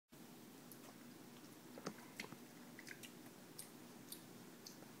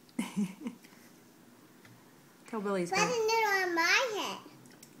Tell Billy's got. What's a noodle on my head?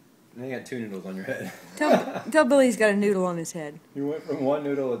 Now you got 2 noodles on your head. Tell Billy's got a noodle on his head. You went from 1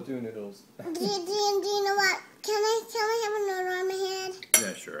 noodle to 2 noodles. Do you know what? Can I have a noodle on my head?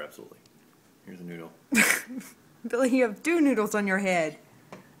 Yeah, sure, absolutely. Here's a noodle. Billy, you have 2 noodles on your head.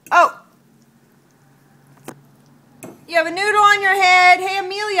 Oh! You have a noodle on your head. Hey,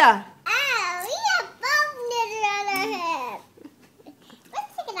 Amelia. Oh, we have both noodles on our head.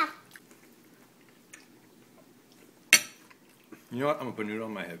 Let's take it off. You know what? I'm going to put a noodle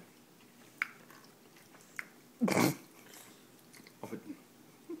on my head.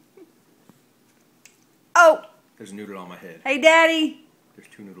 Oh! There's a noodle on my head. Hey, Daddy. There's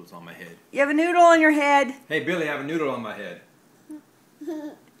 2 noodles on my head. You have a noodle on your head. Hey, Billy, I have a noodle on my head.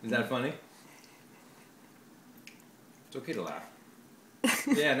 Is that funny? It's okay to laugh.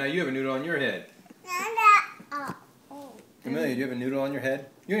 Yeah, now you have a noodle on your head. Amelia, do you have a noodle on your head?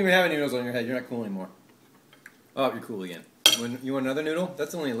 You don't even have any noodles on your head. You're not cool anymore. Oh, you're cool again. You want another noodle?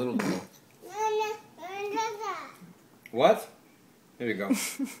 That's only a little noodle. What? There you go. It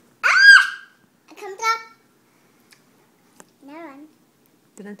comes up. No one.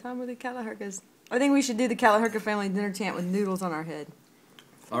 Dinner time with the Kalahurkas. I think we should do the Kalahurka family dinner chant with noodles on our head.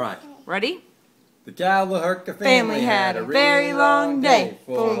 All right. Ready? The Kalahurka Family had a very long day,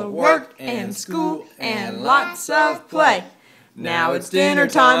 full of work and school and lots of play. Now it's dinner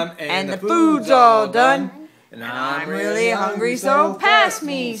time and the food's all done. And I'm really hungry, so pass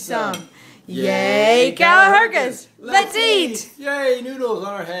me some. Yay, Kalahurkas! Let's eat! Yay, noodles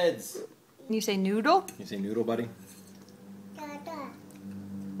on our heads. You say noodle? You say noodle, buddy?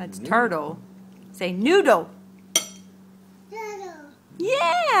 That's turtle. Say noodle.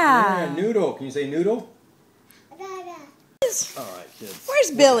 Yeah! Yeah, noodle. Can you say noodle? All right, kids.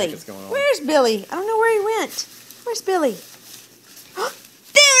 Where's Billy? What's going on? Where's Billy? I don't know where he went. Where's Billy?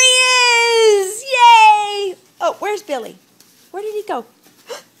 There he is! Yay! Oh, where's Billy? Where did he go?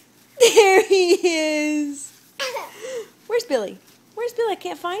 There he is! Where's Billy? Where's Billy? I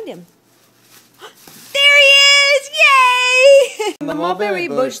can't find him. There he is! Yay! In the mulberry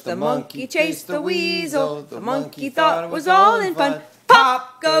bush, the monkey chased the weasel. The monkey thought it was all in fun.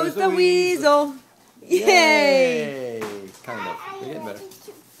 Pop goes the weasel. Yay! Kind of. You're getting better.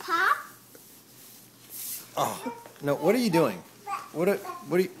 Pop? Oh, no, what are you doing? What are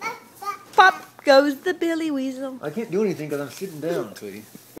you... Pop goes the Billy Weasel. I can't do anything because I'm sitting down, sweetie.